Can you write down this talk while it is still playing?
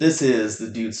This is the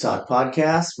Dudes Talk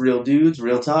podcast. Real dudes,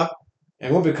 real talk.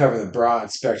 And we'll be covering the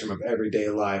broad spectrum of everyday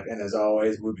life. And as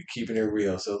always, we'll be keeping it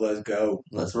real. So let's go.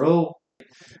 Let's roll.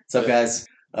 What's up, guys?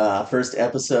 First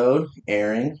episode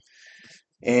airing.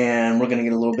 And we're going to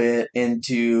get a little bit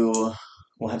into,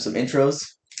 we'll have some intros,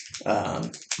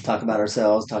 talk about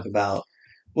ourselves, talk about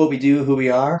what we do, who we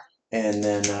are. And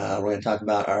then we're going to talk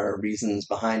about our reasons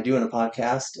behind doing a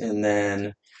podcast. And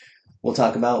then we'll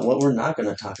talk about what we're not going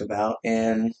to talk about,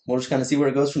 and we'll just kind of see where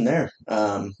it goes from there.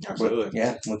 Absolutely.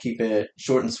 We'll keep it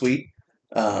short and sweet.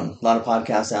 A lot of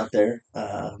podcasts out there.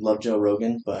 Love Joe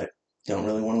Rogan, but don't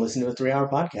really want to listen to a 3-hour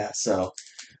podcast. So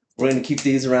we're going to keep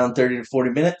these around 30 to 40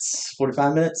 minutes,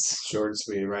 45 minutes. Short and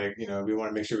sweet, right? You know, we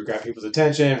want to make sure we grab people's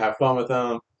attention, have fun with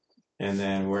them, and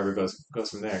then wherever it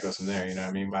goes from there, goes from there. You know what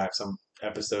I mean? We might have some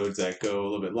episodes that go a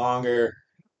little bit longer.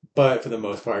 But for the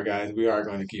most part, guys, we are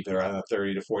going to keep it around a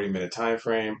 30 to 40 minute time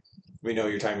frame. We know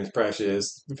your time is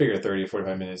precious. We figure 30 to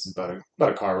 45 minutes is about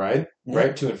a car ride,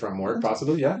 right? To and from work,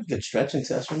 possibly, yeah. Good stretching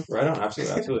session. Right on,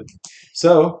 absolutely.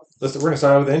 So, we're going to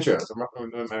start out with the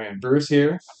intros. My man Bruce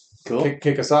here. Cool.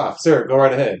 Kick us off. Sir, go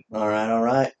right ahead. All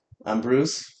right. I'm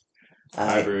Bruce.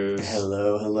 Hi, Bruce.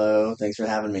 Hello. Thanks for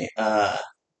having me.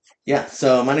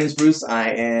 So my name's Bruce. I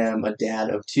am a dad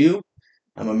of 2.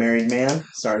 I'm a married man.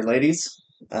 Sorry, ladies.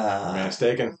 Man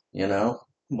mistaken. You know,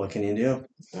 what can you do?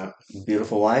 Yeah.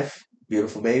 Beautiful wife,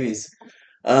 beautiful babies.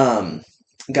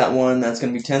 Got one that's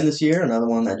going to be 10 this year, another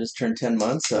one that just turned 10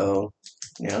 months, so,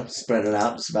 spread it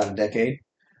out just about a decade.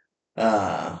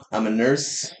 I'm a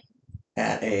nurse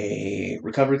at a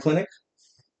recovery clinic.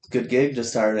 Good gig, just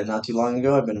started it not too long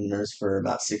ago. I've been a nurse for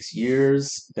about 6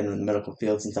 years, been in the medical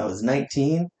field since I was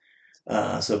 19,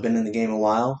 so I've been in the game a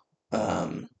while.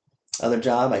 Other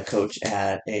job, I coach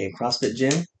at a CrossFit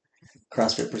gym,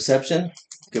 CrossFit Perception,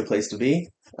 good place to be.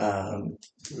 A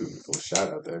little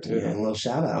shout out there too. Yeah, a little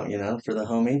shout out, for the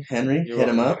homie Henry. You're Hit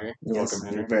him welcome, up. Henry. You're welcome,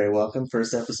 Henry. You're very welcome.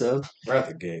 First episode. Right out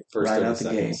the gate. First Right 30 out the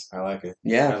seconds. gate. I like it.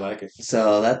 Yeah. I like it.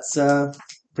 So that's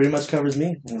pretty much covers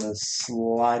me. I'm gonna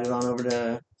slide it on over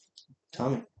to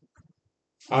Tommy.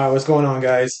 All right, what's going on,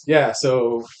 guys? Yeah,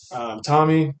 so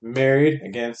Tommy, married.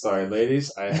 Again, sorry,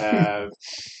 ladies. I have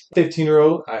a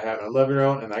 15-year-old, I have an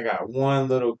 11-year-old, and I got one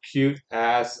little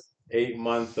cute-ass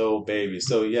 8-month-old baby.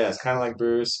 So, yeah, it's kind of like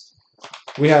Bruce.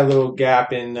 We had a little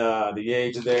gap in the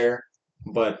age there,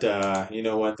 but you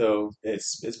know what, though?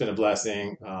 It's been a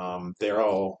blessing.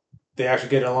 They actually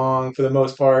get along for the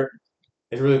most part.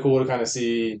 It's really cool to kind of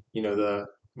see,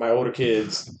 my older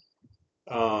kids.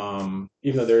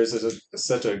 Even though there's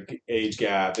such a age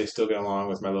gap, they still get along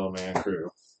with my little man crew.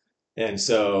 And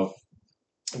so,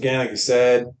 again, like you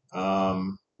said,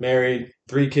 married,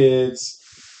 3 kids,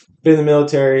 been in the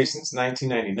military since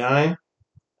 1999.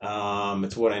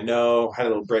 It's what I know. Had a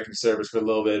little break in service for a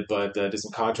little bit, but did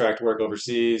some contract work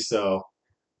overseas, so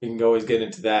we can always get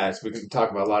into that. So we can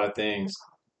talk about a lot of things.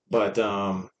 But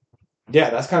yeah,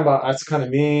 that's kind of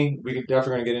me. We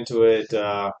definitely going to get into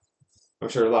it. I'm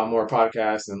sure a lot more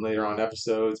podcasts and later on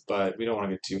episodes, but we don't want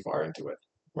to get too far into it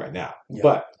right now. Yeah.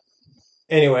 But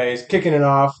anyways, kicking it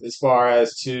off as far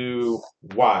as to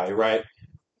why, right?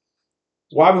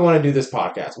 Why we want to do this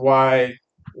podcast. Why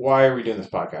are we doing this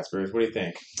podcast, Bruce? What do you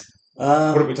think?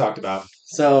 What have we talked about?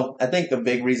 So I think the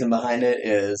big reason behind it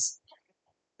is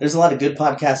there's a lot of good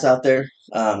podcasts out there.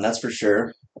 That's for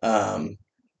sure.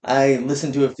 I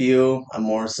listen to a few. I'm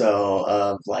more so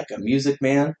of like a music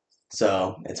man.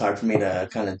 So it's hard for me to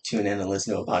kind of tune in and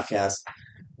listen to a podcast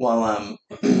while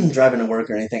I'm driving to work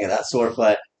or anything of that sort.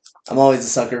 But I'm always a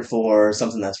sucker for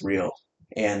something that's real.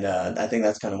 And I think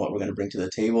that's kind of what we're going to bring to the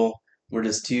table. We're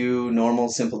just 2 normal,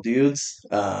 simple dudes,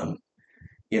 living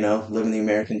the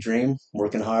American dream,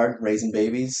 working hard, raising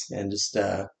babies, and just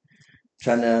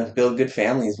trying to build good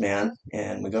families, man.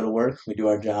 And we go to work, we do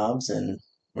our jobs, and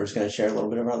we're just going to share a little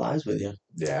bit of our lives with you.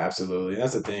 Yeah, absolutely.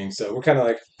 That's the thing. So we're kind of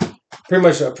like pretty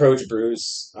much approached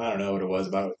Bruce, I don't know what it was,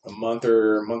 about a month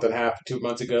and a half, 2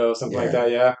 months ago, something like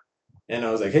that, yeah. And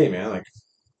I was like, hey, man,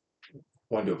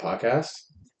 want to do a podcast?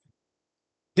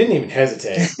 Didn't even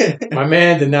hesitate. My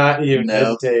man did not even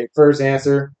hesitate. First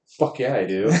answer, fuck yeah, I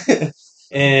do.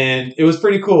 And it was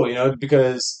pretty cool,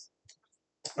 because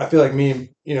I feel like me and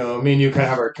you kind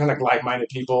of are kind of like-minded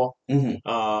people.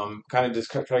 Mm-hmm. Kind of just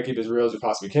try to keep as real as we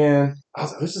possibly can. I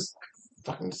was like,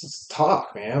 let's just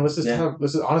talk, man. Let's just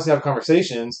honestly have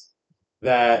conversations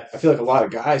that I feel like a lot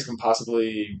of guys can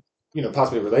possibly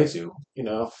relate to.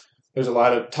 There's a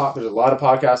lot of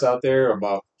podcasts out there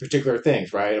about particular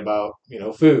things, right? About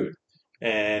food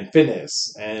and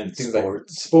fitness and things like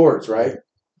sports, right?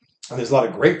 And there's a lot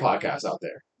of great podcasts out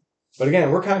there. But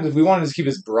again, we want to just keep it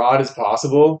as broad as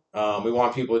possible. We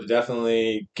want people to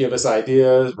definitely give us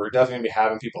ideas. We're definitely gonna be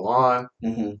having people on.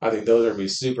 Hmm. I think those are gonna be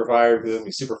super fire because it's gonna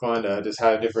be super fun to just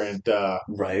have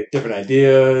Right. different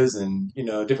ideas and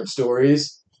different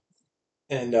stories,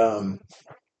 and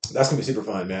that's gonna be super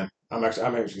fun, man. I'm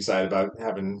actually excited about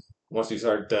having once we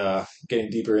start getting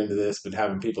deeper into this, but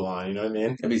having people on. You know what I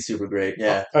mean? That'd be super great. Oh,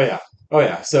 Yeah. oh yeah, oh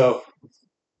yeah. So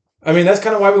I mean, that's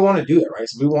kind of why we want to do it, right?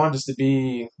 So we want just to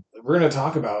be. We're going to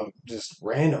talk about just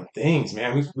random things,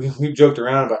 man. We've joked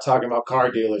around about talking about car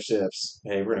dealerships.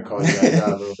 Hey, we're going to call you guys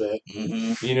out a little bit.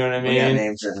 Hmm. You know what I We got mean?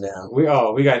 names written down.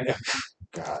 We got.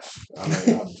 Gosh,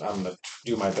 I'm gonna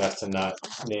do my best to not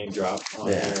name drop on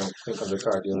Yeah. here when it comes to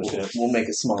car dealerships. We'll make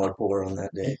a smaller pour on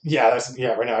that day. Yeah.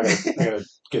 Right now, I got a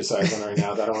good size one right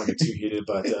now. That I don't want to get too heated,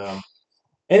 but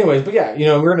anyways, but yeah,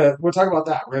 we'll talk about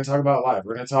that. We're gonna talk about life.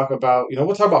 We're gonna talk about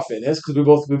we'll talk about fitness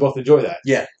because we both enjoy that.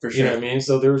 Yeah, for You know sure. what I mean?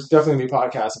 So there's definitely gonna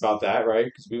be podcasts about that, right?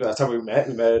 Because that's how we met.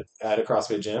 We met at a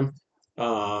CrossFit gym.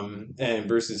 And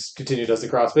Bruce has continued does the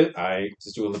CrossFit. I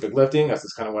just do Olympic lifting. That's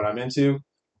just kind of what I'm into.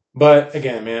 But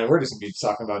again, man, we're just gonna be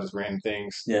talking about just random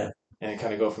things Yeah. and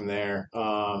kind of go from there.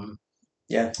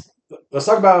 Yeah. Let's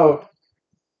talk about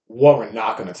what we're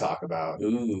not going to talk about.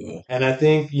 Ooh. And I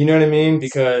think you know what I mean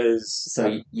because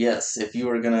So yes, if you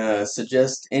were gonna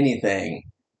suggest anything,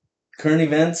 current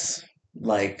events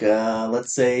like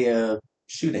let's say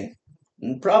shooting,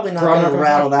 probably not probably not gonna going to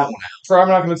rattle talk. that one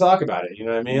Probably not going to talk about it. You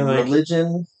know what I mean? out. Like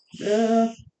Religion, uh,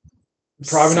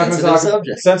 probably not going to sensitive talk.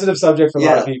 subject. Sensitive subject for a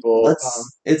lot Yeah, of people.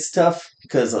 it's tough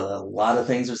because a lot of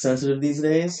things are sensitive these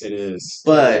days. It is.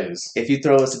 But It is. if you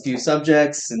throw us a few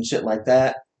subjects and shit like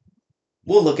that,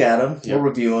 we'll look at them, we'll Yep.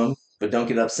 review them, but don't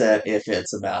get upset if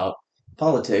it's about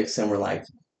politics and we're like,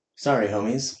 sorry,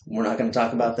 homies, we're not going to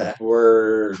talk about that.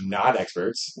 We're not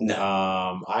experts.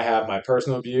 No. I have my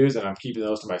personal views, and I'm keeping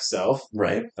those to myself.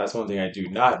 Right. That's one thing I do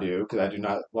not do because I do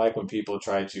not like when people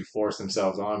try to force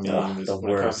themselves on me when The it comes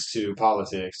worst. to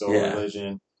politics or Yeah.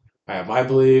 religion. I have my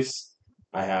beliefs.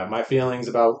 I have my feelings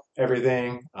about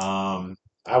everything.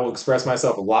 I will express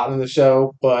myself a lot in the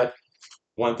show, but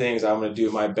one thing is I'm going to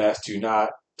do my best to not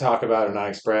talk about or not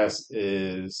express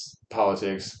is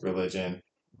politics, religion,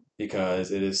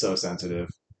 because it is so sensitive.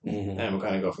 Hmm. And we'll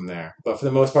kind of go from there. But for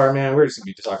the most part, man, we're just going to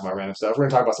be just talking about random stuff. We're going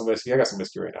to talk about some whiskey. I got some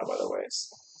whiskey right now, by the way.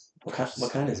 It's What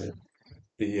kind is it?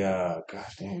 the,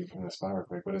 gosh dang, you put this spot real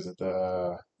quick. What is it?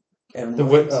 Evan The,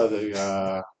 Wood,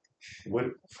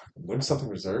 Williams? Wood something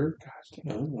reserve? Gosh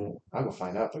damn. Oh, I'll go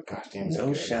find out, but gosh damn, it's no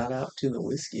good. shout out to the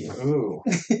whiskey. Ooh.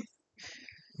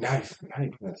 Now you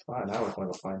put that spot. Now I want to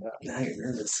go find out. Now you're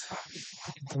nervous.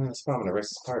 I'm going to erase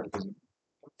this part because,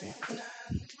 damn.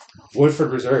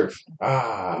 Woodford Reserve.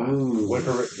 Ooh.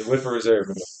 Woodford Reserve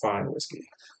is a fine whiskey.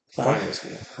 Fine whiskey.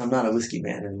 I'm not a whiskey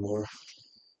man anymore.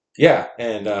 Yeah,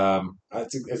 and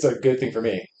it's a good thing for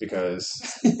me because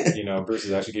Bruce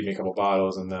has actually given me a couple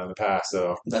bottles in the past,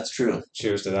 so That's true.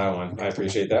 cheers to that one. I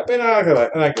appreciate that. But I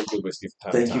like a good whiskey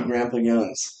from time to Thank you, time. Grandpa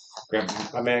Youngs.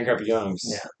 My man, Grandpa Youngs.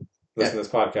 Yeah. Listen to this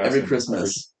podcast Every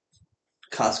Christmas,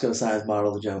 Costco-sized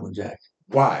bottle of Gentleman Jack.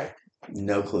 Why?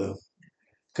 No clue.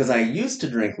 Because I used to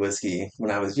drink whiskey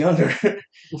when I was younger.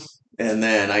 And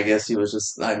then I guess he was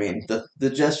just, I mean, the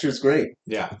gesture's great.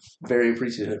 Yeah. Very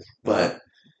appreciative. But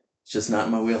it's just not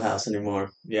in my wheelhouse anymore.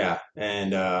 Yeah,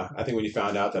 and I think when you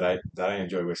found out that I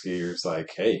enjoy whiskey, you're just like,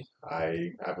 hey, I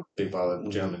have a big bottle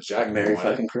of Gentleman's Jack. Merry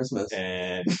fucking Christmas.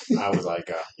 And I was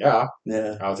like, yeah,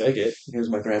 I'll take it. Here's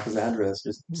my grandpa's address.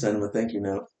 Just send him a thank you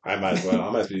note. I might as well.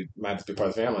 I might just be part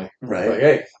of the family. Right. Like,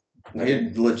 hey.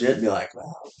 He'd legit be like,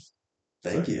 wow,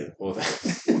 thank you. Well,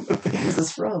 where's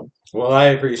this from? Well, I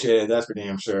appreciate it. That's for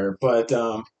damn sure. But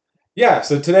yeah,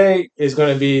 so today is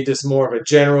going to be just more of a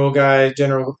general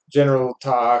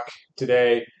talk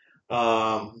today.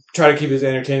 Try to keep it as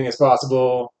entertaining as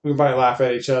possible. We might laugh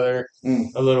at each other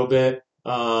a little bit,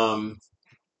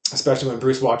 especially when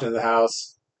Bruce walked into the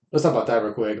house. Let's talk about that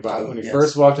real quick. About when he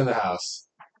first walked in the house,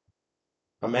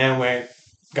 a man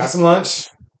got some lunch,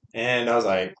 and I was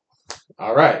like,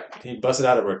 all right. He busted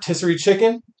out a rotisserie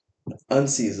chicken.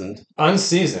 Unseasoned.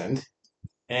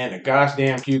 And a gosh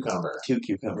damn cucumber. 2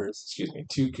 cucumbers. Excuse me,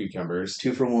 2 cucumbers.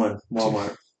 2 for 1,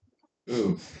 Walmart.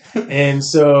 Ooh. And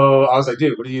so I was like,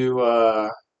 dude, what do you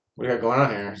got going on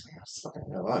here? He's like, I just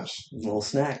fucking got lunch. A little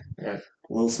snack. Okay.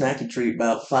 A little snacky treat,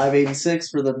 about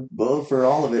 $5.86 for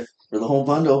all of it, for the whole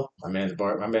bundle. My man's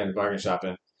bargain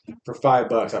shopping. For $5,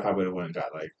 I probably would have went and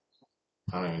got like,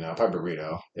 I don't even know, probably a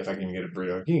burrito. If I can even get a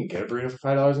burrito. You can get a burrito for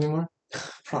 $5 anymore?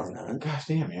 Probably not. Gosh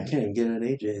damn, man. I can't even get it at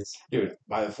AJ's. Dude,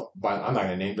 I'm not going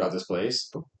to name drop this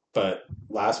place, but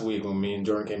last week when me and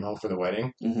Jordan came home for the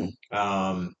wedding,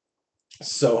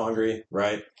 So hungry,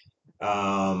 right?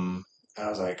 And I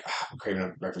was like, I'm craving a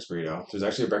breakfast burrito. There's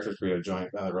actually a breakfast burrito joint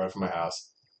down the road from my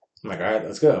house. I'm like, all right,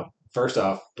 let's go. First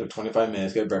off, took 25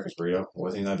 minutes to get a breakfast burrito.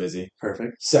 Wasn't even that busy.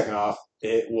 Perfect. Second off,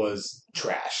 it was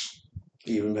trash.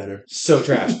 Even better. So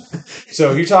trash.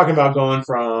 So you're talking about going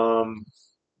from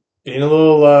being a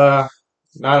little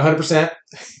not 100%.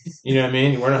 You know what I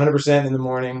mean? You weren't 100% in the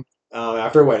morning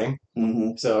after a wedding.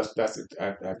 Mm-hmm. So I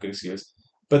have a good excuse.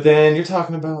 But then you're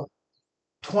talking about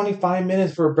 25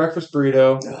 minutes for a breakfast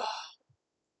burrito,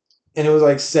 and it was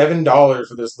like $7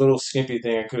 for this little skimpy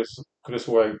thing. I could have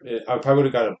swore I probably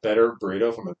would have got a better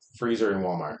burrito from a freezer in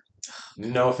Walmart.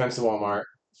 No offense to Walmart,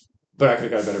 but I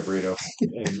could have got a better burrito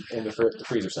in the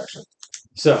freezer section.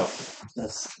 So,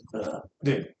 That's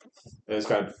dude, it's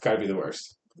got to be the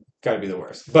worst. Got to be the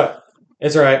worst. But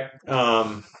it's all right.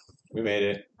 We made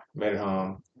it. Made it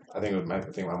home. I think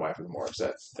my wife was more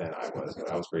upset than I was.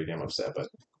 I was pretty damn upset, but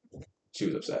she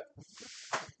was upset.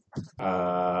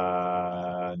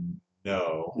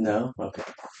 No. no. Okay.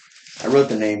 I wrote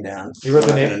the name down. You wrote I'm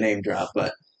the not name? gonna name drop,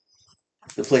 but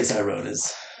the place I wrote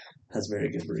has very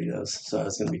good burritos, so I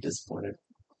was gonna be disappointed.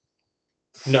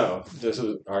 No. This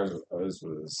was ours. Ours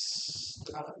was.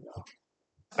 I don't know.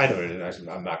 I know what it is. Actually,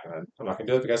 I'm not gonna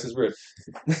do it because it's rude.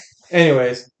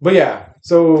 Anyways, but yeah.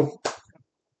 So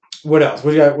what else?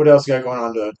 What else you got going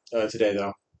on today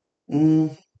though?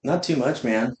 Not too much,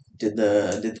 man. Did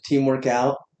the team work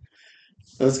out?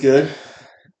 It was good.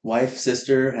 Wife,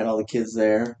 sister, had all the kids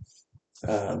there.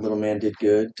 Little man did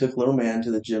good. Took little man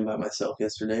to the gym by myself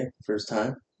yesterday, first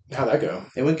time. How'd that go?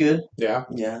 It went good. Yeah.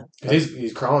 Yeah. 'Cause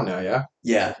he's crawling now. Yeah.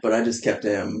 Yeah, but I just kept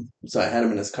him. So I had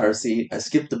him in his car seat. I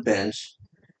skipped the bench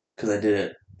because I did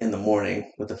it in the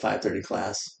morning with the 5:30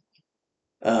 class.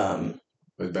 Um,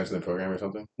 Was he benching the program or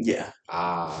something? yeah,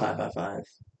 Ah. 5x5,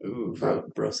 Ooh.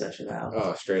 bro session out.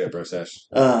 Oh, straight up bro sesh.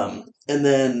 And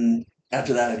then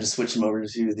after that, I just switched him over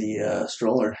to the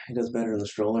stroller. He does better in the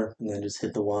stroller, and then just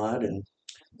hit the wad and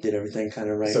did everything kind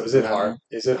of right. So is it around hard? him.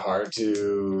 Is it hard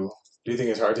to? Do you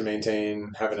think it's hard to maintain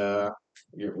having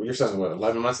your son's what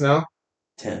 11 months now?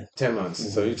 10. 10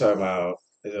 months. So Hmm. you talk about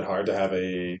is it hard to have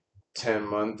a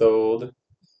 10-month-old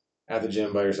at the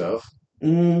gym by yourself,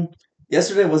 Mm,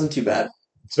 yesterday wasn't too bad.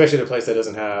 especially at a place that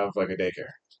doesn't have like a daycare,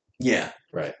 Yeah,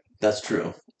 right? that's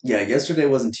true. Yeah, yesterday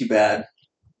wasn't too bad.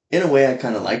 In a way, I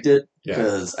kind of liked it Yeah.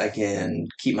 because I can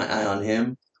keep my eye on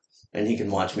him and he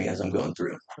can watch me as I'm going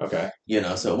through. Okay.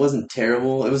 So it wasn't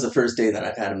terrible. It was the first day that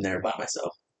I've had him there by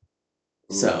myself.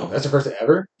 Ooh, So, that's your first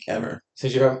ever ever.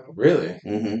 since you have really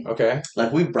okay.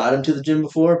 Like we brought him to the gym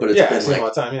before, but it's Yeah, I been see him like, all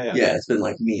the time. Yeah, yeah. yeah, it's been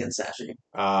like me and Sashi.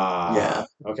 Yeah,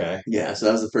 Okay. yeah. So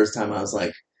that was the first time I was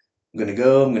like, I'm gonna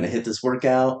go, I'm gonna hit this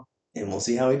workout, and we'll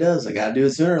see how he does. I gotta do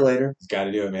it sooner or later, Got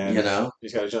to do it, man. you know? You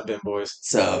just got to jump in, boys.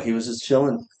 So he was just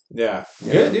chilling. Yeah.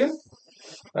 You Good, know? dude.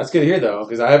 That's good to hear though,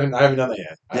 because I haven't done that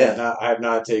yet. Yeah. I have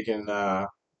not taken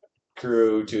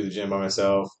crew to the gym by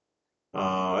myself.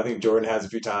 I think Jordan has a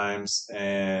few times,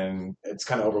 and it's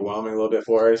kind of overwhelming a little bit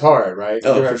for her. It's hard, right?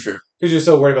 Oh, for sure. Because you're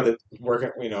so worried about the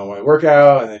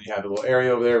workout, and then you have the little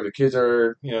area over there where the kids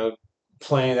are,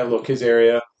 playing that little kids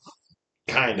area,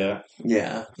 kinda,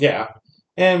 Yeah. yeah.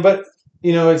 But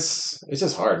it's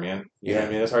just hard, man. You know what I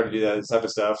Yeah. mean? It's hard to do that type of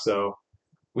stuff. So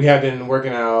we have been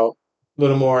working out a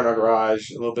little more in our garage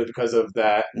a little bit because of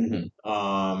that. Hmm.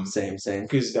 Um, Same.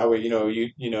 because that way,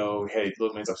 hey,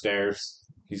 little man's upstairs.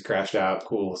 He's crashed out.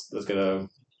 Cool. Let's get a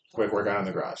quick workout in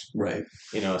the garage. Right.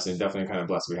 So definitely kind of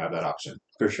blessed we have that option.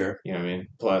 For sure. You know what I mean?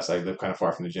 Plus, I live kind of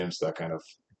far from the gym, so that kind of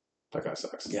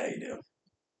sucks. Yeah, you do.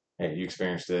 Hey, you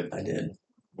experienced it I did.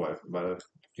 about a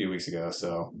few weeks ago,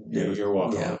 so Dude, you're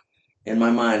welcome. yeah. In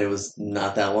my mind, it was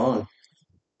not that long.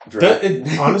 Drive.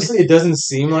 Honestly, it doesn't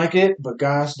seem like it, but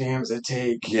gosh damn, does it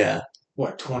take Yeah.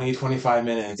 20, 25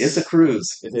 minutes? It's a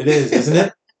cruise. It is, isn't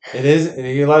it? It is. And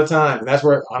you get a lot of time. And that's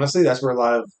where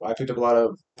I picked up a lot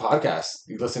of podcasts.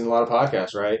 You listen to a lot of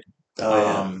podcasts, right?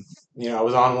 Oh, yeah. I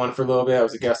was on one for a little bit. I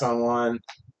was a guest on one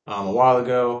a while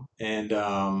ago. And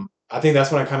I think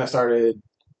that's when I kind of started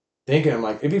thinking, I'm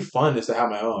like, it'd be fun just to have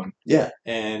my own. Yeah.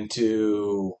 And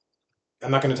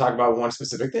I'm not going to talk about one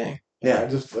specific thing. Yeah.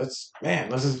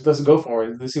 Let's go for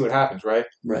it. Let's see what happens, right?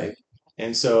 Right.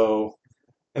 And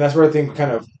that's where I think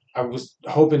I was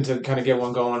hoping to kind of get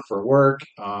one going for work.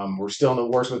 We're still in the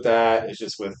works with that. It's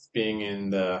just with being in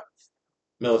the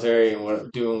military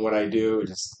and doing what I do.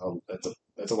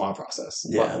 It's a long process.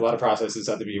 Yeah. A lot of processes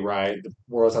have to be right. The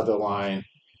worlds have to align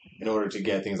in order to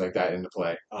get things like that into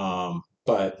play.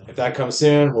 But if that comes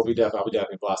soon, I'll be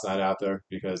definitely blasting that out there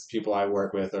because people I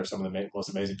work with are some of the most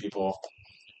amazing people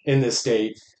in this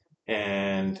state,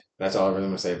 and that's all I really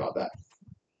want to say about that.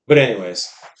 But anyways,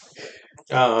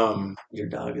 Your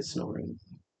dog is snoring.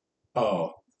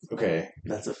 oh, okay,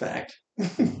 That's a fact.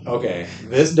 okay.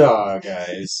 This dog,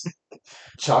 guys,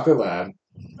 Chocolate Lab,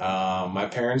 my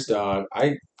parents' dog.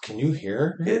 Can you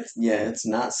hear her? It's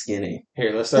not skinny.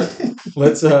 Here, let's start.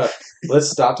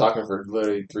 Let's stop talking for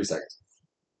literally 3 seconds.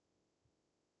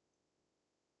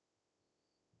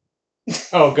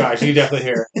 Oh gosh, you definitely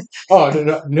hear her. Oh no,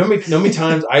 no, know many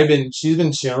times she's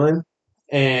been chilling,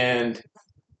 and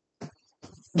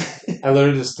I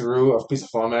literally just threw a piece of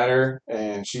foam at her,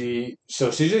 and she's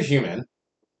a human.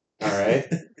 All right.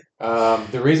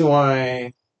 The reason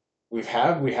why we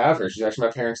have her, she's actually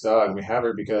my parents' dog, and we have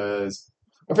her because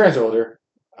my parents are older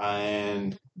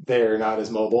and they're not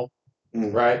as mobile,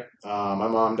 Mm. right? My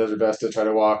mom does her best to try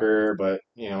to walk her, but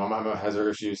my mom has her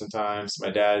issues sometimes.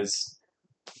 My dad's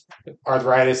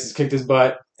arthritis has kicked his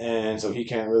butt, and so he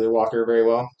can't really walk her very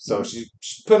well. So she's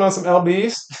putting on some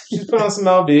lbs. She's putting on some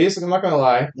lbs. I'm not gonna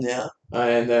lie. Yeah.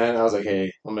 And then I was like,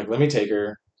 hey, let me take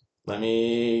her. Let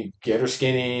me get her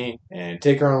skinny and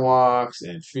take her on walks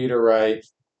and feed her right.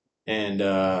 And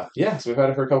yeah, so we've had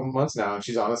her for a couple months now, and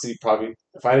she's honestly probably,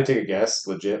 if I had to take a guess,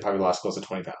 legit, probably lost close to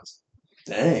 20 pounds.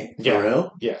 Dang. For Yeah.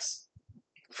 real? Yes.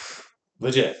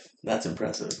 Legit. That's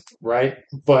impressive. Right?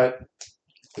 But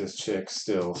this chick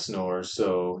still snores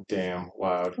so damn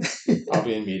loud. I'll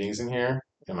be in meetings in here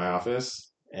in my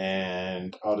office,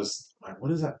 and I'll just, like, what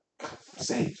does that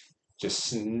say? Just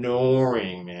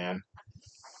snoring, man.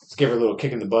 Just give her a little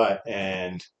kick in the butt,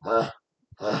 and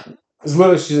it's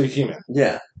literally, she's a human.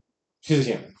 Yeah. She's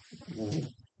a human.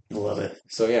 Love it.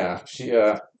 So yeah,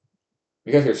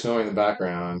 we got here snoring in the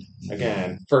background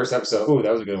again. First episode. Ooh,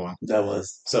 that was a good one. That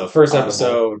was So first audible.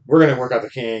 episode, we're gonna work out the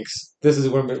kinks. This is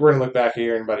when we're gonna look back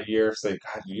here in about a year. Say,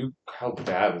 God, how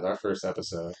bad was our first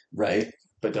episode? right.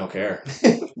 But don't care.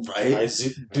 Right. I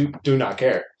do not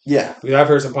care. Yeah. Because I've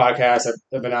heard some podcasts.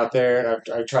 I've been out there, and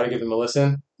I try to give them a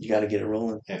listen. You got to get it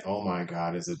rolling. And oh my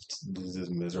God, is this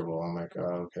miserable? I'm like,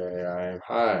 okay,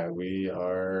 hi, we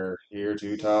are here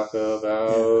to talk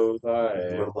about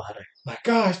life. Robotic. My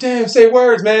gosh, damn, say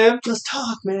words, man. Just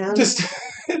talk, man.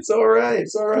 It's all right.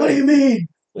 It's all right. What do you mean?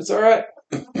 It's all right.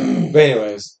 But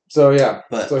anyways, so yeah,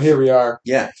 so here we are.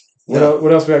 Yeah. What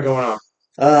else we got going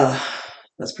on?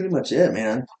 That's pretty much it,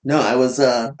 man. No, I was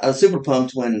super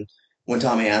pumped when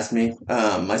Tommy asked me.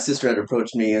 My sister had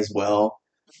approached me as well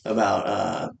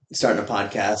about starting a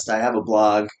podcast. I have a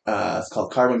blog. It's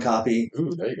called Carbon Copy.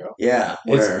 Ooh, there you go. Yeah,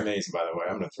 It's amazing, by the way.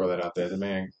 I'm gonna throw that out there. The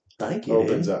man thank you.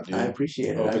 opens dude. up, dude. I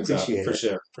appreciate it. Opens up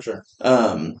for sure.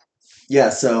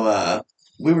 Yeah. So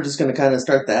we were just gonna kind of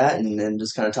start that and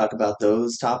just kind of talk about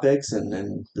those topics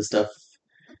and the stuff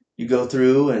you go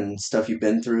through and stuff you've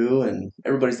been through, and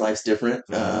everybody's life's different.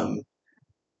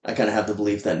 I kind of have the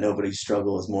belief that nobody's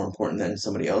struggle is more important than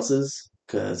somebody else's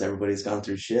because everybody's gone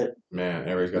through shit. Man,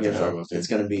 everybody's got their struggles, dude. It's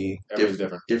going to be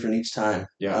different each time.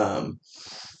 Yeah.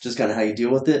 Just kind of how you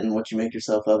deal with it and what you make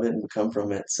yourself of it and become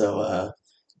from it. So,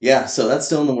 yeah, so that's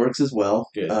still in the works as well.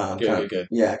 Good. Good.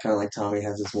 Yeah, kind of like Tommy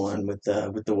has this one with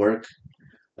the work.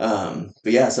 But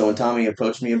yeah, so when Tommy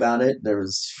approached me about it, there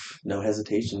was no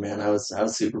hesitation, man. I was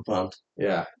super pumped.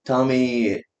 Yeah.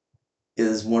 Tommy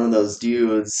is one of those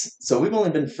dudes. So we've only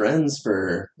been friends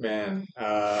for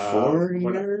 4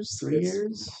 years, 3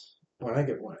 years. When I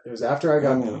get one, it was after I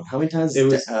got. How many times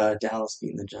did Dallas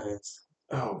beating the Giants?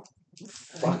 Oh,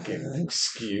 fucking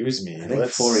excuse me. I think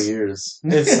 4 years.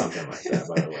 It's something like that,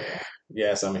 by the way.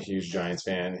 Yes, I'm a huge Giants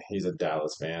fan. He's a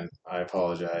Dallas fan. I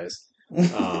apologize.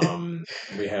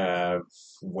 We have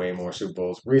way more Super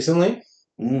Bowls recently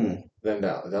than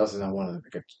Dallas. Dallas is not one of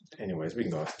them. Anyways, we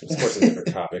can go. Of course, it's a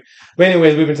different topic. But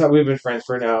anyways, we've been friends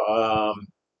for now.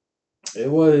 It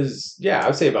was I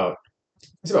would say about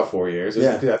 4 years.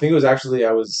 I think it was actually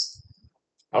I was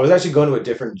actually going to a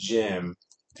different gym,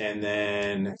 and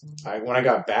then when I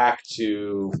got back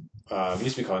to it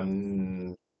used to be called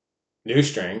New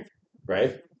Strength,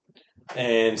 right?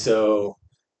 And so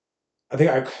I think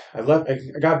I left.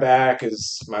 I got back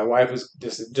because my wife was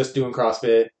just doing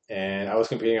CrossFit, and I was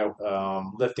competing at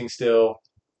lifting still.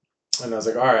 And I was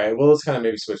like, all right, well, let's kind of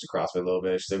maybe switch to CrossFit a little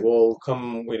bit. She's like, well,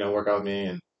 come, work out with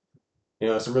me,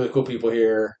 and some really cool people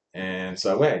here. And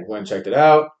so I went and checked it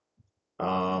out.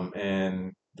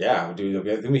 And yeah, dude,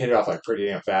 I think we hit it off like pretty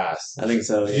damn fast. I think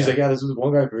so. She's like, yeah, this was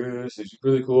one guy, Bruce. He's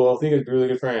really cool. I think he's a really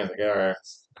good friend. Like, all right,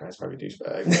 this guy's probably a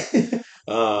douchebag.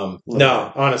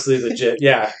 No, honestly, legit.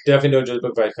 Yeah, definitely don't judge a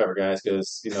book by its cover, guys,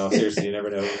 because, seriously, you never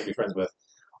know who you'll be friends with.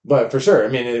 But for sure, I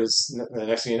mean, it was the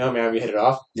next thing you know, man, we hit it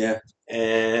off. Yeah.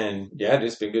 And yeah,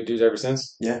 just been good dudes ever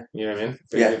since. Yeah. You know what I mean?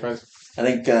 Been good friends. I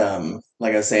think,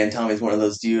 like I was saying, Tommy's one of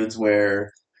those dudes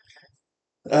where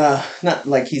Not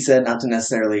like he said, not to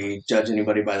necessarily judge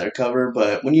anybody by their cover,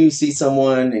 but when you see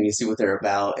someone and you see what they're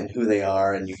about and who they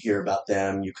are and you hear about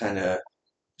them, you kind of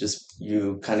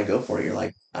go for it. You're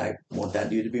like, I want that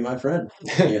dude to be my friend.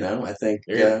 I think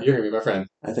You're gonna be my friend.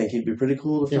 I think he'd be pretty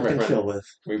cool to You're my fucking friend. chill with.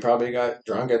 We probably got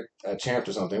drunk at Champs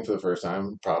or something for the first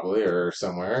time, probably, or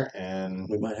somewhere, and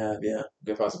We might have, yeah.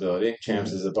 good possibility.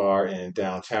 Champs is a bar in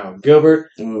downtown Gilbert.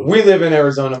 Ooh. We live in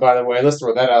Arizona, by the way. Let's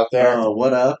throw that out there. Oh,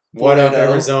 what up? What up,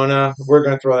 Tornado. Arizona? We're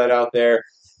gonna throw that out there.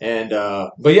 And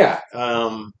but yeah,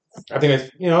 I think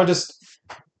it's just.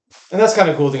 And that's kind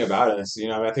of cool thing about us,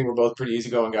 I think we're both pretty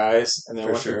easygoing guys. And then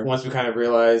For once sure. once we kind of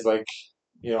realize our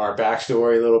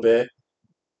backstory a little bit,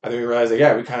 I think we realized that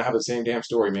yeah, we kind of have the same damn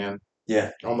story, man.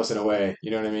 Yeah. Almost in a way, you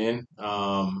know what I mean?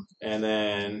 And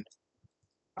then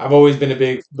I've always been a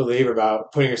big believer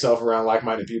about putting yourself around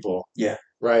like-minded people. Yeah.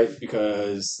 Right,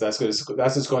 because that's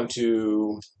just going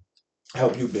to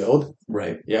help you build.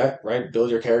 Right. Yeah, right.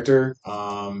 Build your character,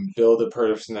 build the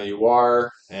person that you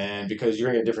are, and because you're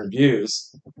gonna get different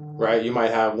views, right? You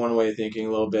might have one way of thinking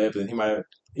a little bit, but then he might have,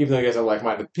 even though you guys are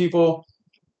like-minded people,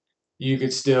 you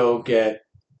could still get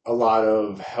a lot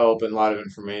of help and a lot of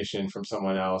information from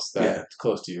someone else that's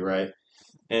close to you, right?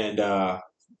 And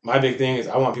my big thing is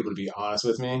I want people to be honest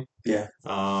with me. Yeah.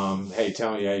 Hey,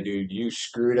 tell me, hey, dude, you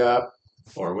screwed up,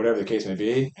 or whatever the case may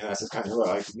be, and that's just kind of who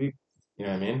I like to be. You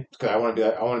know what I mean? Because I want to be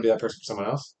that. I want to be that person for someone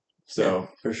else. So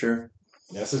for sure.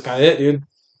 That's just kind of it, dude.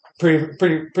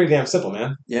 Pretty damn simple,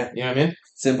 man. Yeah. You know what I mean?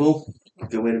 Simple,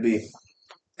 good way to be.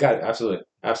 Got it.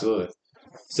 Absolutely.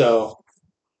 So,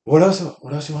 what else?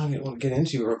 What else you want to get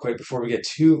into real quick before we get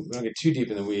too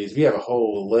deep in the weeds? We have a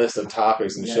whole list of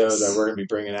topics and shows that we're gonna be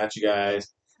bringing at you guys.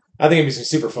 I think it'd be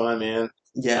super fun, man.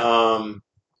 Yeah.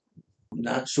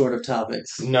 Not short of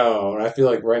topics. No, I feel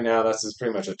like right now that's just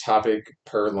pretty much a topic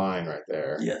per line right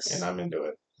there. Yes. And I'm into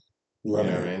it. Love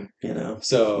you know it. What I mean?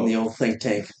 So in the old think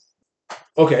tank.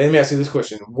 Okay, let me ask you this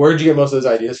question: where did you get most of those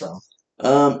ideas from?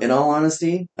 In all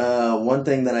honesty, one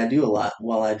thing that I do a lot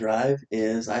while I drive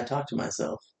is I talk to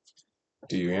myself.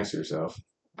 Do you answer yourself?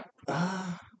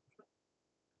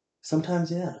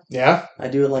 Sometimes, yeah. Yeah? I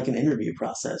do it like an interview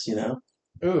process,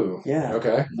 Ooh. Yeah.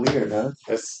 Okay. Weird, huh?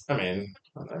 I mean,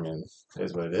 it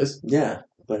is what it is. Yeah,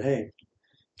 but hey,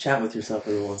 chat with yourself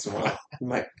every once in a while. You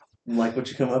might like what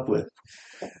you come up with.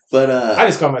 But I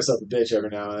just call myself a bitch every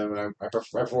now and then when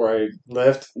before I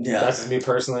lift. Yeah. That's just me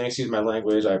personally. Excuse my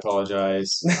language. I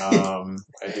apologize. I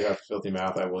do have a filthy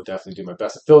mouth. I will definitely do my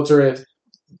best to filter it.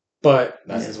 But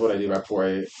that's just what I do right before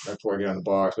I get on the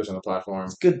bar, especially on the platform.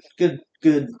 It's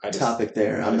good topic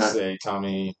there. I'm not say,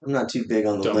 Tommy. I'm not too big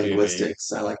on the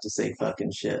linguistics. I like to say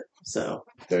fucking shit. So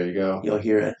there you go. You'll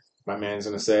hear it. My man's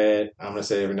gonna say it. I'm gonna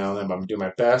say it every now and then, but I'm gonna do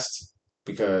my best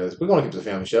because we want to keep it a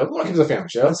family show. We want to keep it a family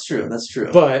show. That's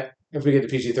true. But if we get to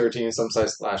PG-13, some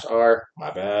size /R,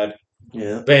 my bad.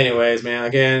 Yeah. But anyways, man,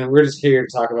 again, we're just here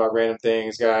to talk about random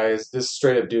things, guys. This is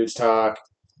straight up dudes talk.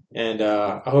 And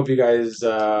I hope you guys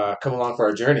come along for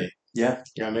our journey. Yeah.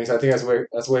 You know what I mean? 'Cause I think that's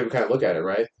the way we kind of look at it,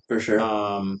 right? For sure.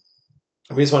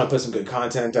 We just want to put some good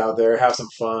content out there, have some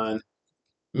fun,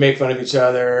 make fun of each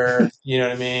other. You know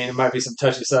what I mean? It might be some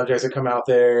touchy subjects that come out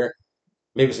there.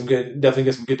 Maybe definitely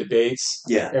get some good debates.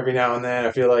 Yeah. Every now and then,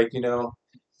 I feel like,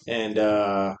 and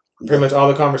pretty much all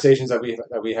the conversations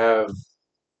that we have,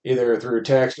 either through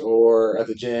text or at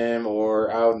the gym or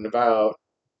out and about,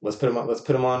 let's put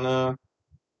them on a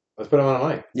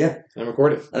mic. Yeah. And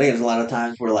record it. I think there's a lot of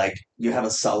times where like you have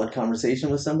a solid conversation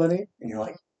with somebody and you're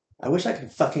like, I wish I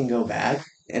could fucking go back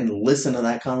and listen to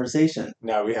that conversation.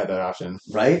 Now we have that option.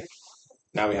 Right?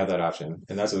 Now we have that option.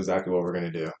 And that's exactly what we're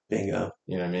going to do. Bingo.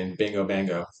 You know what I mean? Bingo,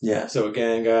 bango. Yeah. So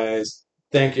again, guys,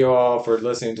 thank you all for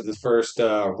listening to this first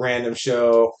random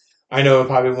show. I know it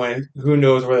probably went, who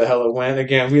knows where the hell it went.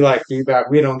 Again, we like feedback.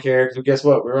 We don't care. Because guess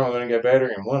what? We're only going to get better.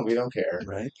 And one, we don't care.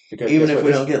 Right. Because even if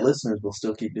we don't get listeners, we'll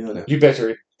still keep doing it. You bet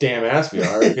your damn ass we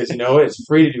are. Because you know what? It's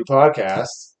free to do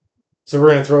podcasts. So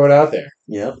we're going to throw it out there.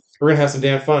 Yep. We're going to have some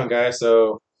damn fun, guys.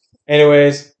 So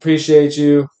anyways, appreciate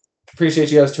you. Appreciate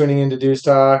you guys tuning in to Dudes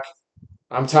Talk.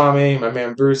 I'm Tommy. My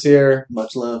man Bruce here.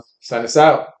 Much love. Sign us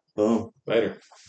out. Boom. Later.